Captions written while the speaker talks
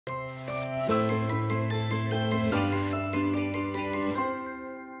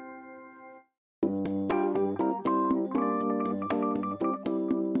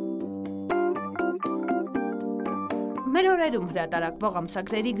Մեր օրերում հրատարակվող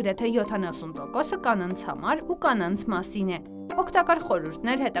ամսագրերի գրեթե 70%-ը կանանց համար ու կանանց մասին է։ Օգտակար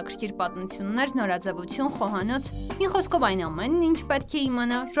խորհուրդներ, հետաքրքիր պատմություններ, նորաձևություն, խոհանոց, մի խոսքով այն ամենն, ինչ պետք է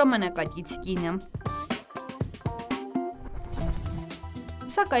իմանա ժամանակակից կինը։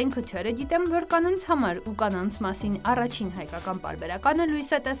 Սակայն քչերը գիտեմ, որ կանանց համար ու կանանց մասին առաջին հայկական պարբերականը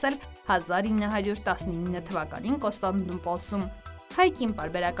լույս է տեսել 1919 թվականին Կոստանդնուպոլսում։ Հայկին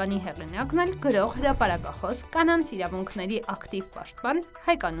պարբերականի հեղինակն էլ գրող, հրապարակախոս, կանանց իրավունքների ակտիվ պաշտպան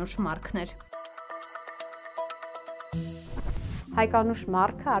Հայկանուշ Մարկն էր։ Հայկանուշ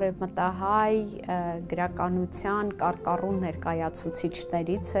Մարկը արևմտահայ գրականության կարկառուն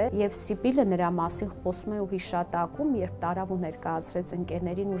ներկայացուցիչներից է եւ Սիպիլը նրա մասին խոսում է ու հիշատակում, երբ տարավ ու ներկայացրեց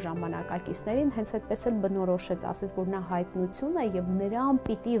ընկերներին ու ժամանակակիցներին, հենց այդպես էլ բնորոշեց, ասեց, որ նա հայտնություն է եւ նրան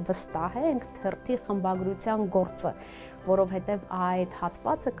պիտի վստահենք թերթի խմբագրության գործը, որովհետեւ այդ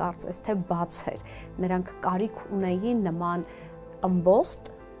հատվածը կարծես թե բաց էր։ Նրանք կարիք ունեին նման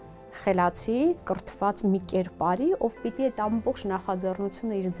ըմբոստ խելացի, կրթված մի կերպարի, ով պիտի այդ ամբողջ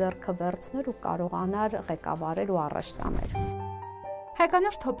նախաձեռնությունը իր ձեռքը վերցներ ու կարողանար ղեկավարել ու առաջ տանել։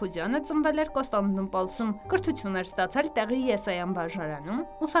 Հայկանուշ Թոփուզյանը ծնվել էր Կոստանդնուպոլսում, կրթություն էր ստացել տեղի եսայան վարժարանում,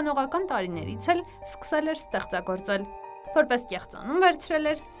 ուսանողական տարիներից էլ սկսել էր ստեղծագործել։ Որպես կեղծանուն վերցրել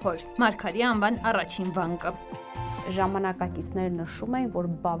էր հոր Մարգարի անվան առաջին վանկը։ Ժամանակակիցները նշում էին, որ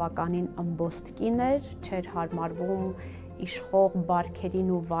բավականին ըմբոստ կին էր, չէր հարմարվում իշխող բարքերին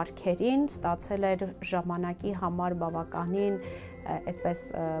ու վարքերին, ստացել էր ժամանակի համար բավականին այդպես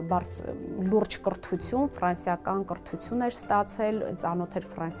լուրջ կրթություն, ֆրանսիական կրթություն էր ստացել, ծանոթ էր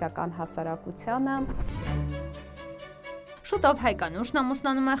ֆրանսիական հասարակությանը։ Շուտով Հայկանուշն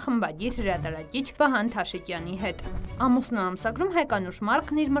ամուսնանում է խմբագիր հրատարակիչ Վահան Թաշիկյանի հետ։ Ամուսնու ամսագրում Հայկանուշ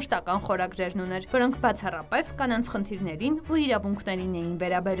Մարկն իր մշտական խորագրերն ուներ, որոնք բացառապես կանանց խնդիրներին ու իրավունքներին էին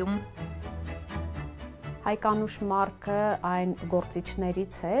վերաբերում։ Հայկանուշ Մարկը այն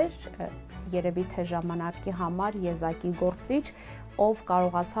գործիչներից էր, երևի թե ժամանակի համար եզակի գործիչ, ով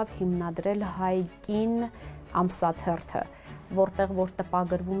կարողացավ հիմնադրել հայկին ամսաթերթը, որտեղ որ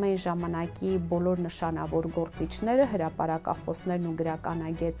տպագրվում էին ժամանակի բոլոր նշանավոր գործիչները, հրապարակախոսներն ու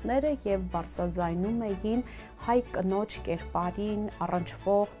գրականագետները եւ բարձրաձայնում էին հայ կնոջ կերպարին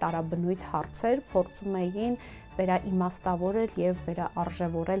առնչվող տարաբնույթ հարցեր, փորձում էին վերաիմաստավորել եւ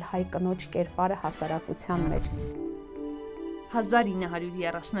վերաարժեվորել հայ կնոջ կերպարը հասարակության մեջ։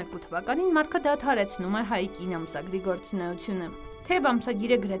 1932 թվականին Մարկը դադարեցնում է հայկին ամսագրի գործունեությունը։ Թեև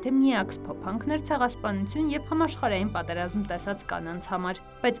ամսագիրը գրեթե միակ սփոփանքն էր ցեղասպանություն եւ համաշխարհային պատերազմ տեսած կանանց համար,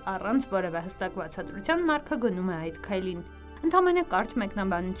 բայց առանց որևէ հստակ բացատրության Մարկը գնում է այդ քայլին։ Ընդամենը կարճ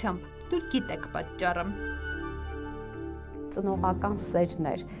մեկնաբանությամբ՝ դուք գիտեք պատճառը։ Ծնողական սերն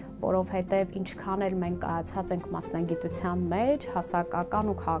էր, որովհետև ինչքան էլ մենք կայացած ենք մասնագիտության մեջ, հասարակական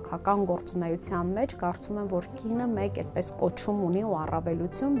ու քաղաքական գործունեության մեջ, կարծում եմ, որ կինը մեկ այդպես կոչում ունի ու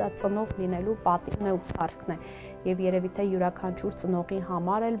առավելություն, դա ծնող լինելու պատիվն է ու փառքն է։ Եվ երևի թե յուրաքանչյուր ծնողի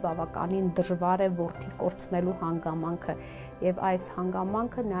համար էլ բավականին դժվար է որդի կորցնելու հանգամանքը։ Եվ այս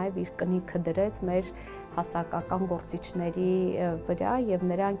հանգամանքը նաև իր կնիքը դրեց մեր հասարակական գործիչների վրա եւ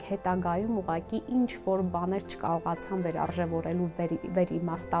նրանք հետագայում ուղղակի ինչ որ բաներ չկարողացան վերարժևորել ու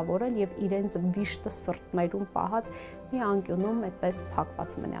վերիմաստավորել եւ իրենց վիշտը սրտներում պահած մի անկյունում այդպես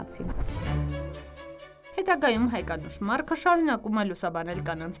փակված մնացին։ Հետագայում Հայկանուշ Մարկը շարունակում է լուսաբանել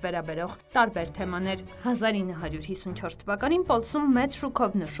կանանց վերաբերող տարբեր թեմաներ։ 1954 թվականին Պոլսում մեծ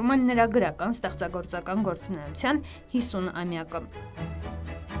շուկով նշում են նրա գրական ստեղծագործական գործունեության 50-ամյակը։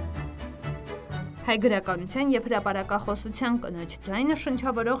 Հայ գրականության եւ հրապարակախոսության կնոջ ձայնը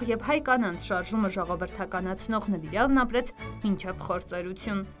շնչավորող եւ հայ կանանց շարժումը ժողովրդականացնող նվիրյալն ապրեց մինչեւ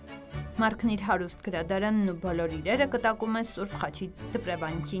խործերություն։ Մարկն իր հարուստ գրադարանն ու բոլոր իրերը կտակում է Սուրբ Խաչի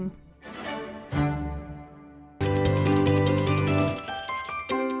դպրևանքին։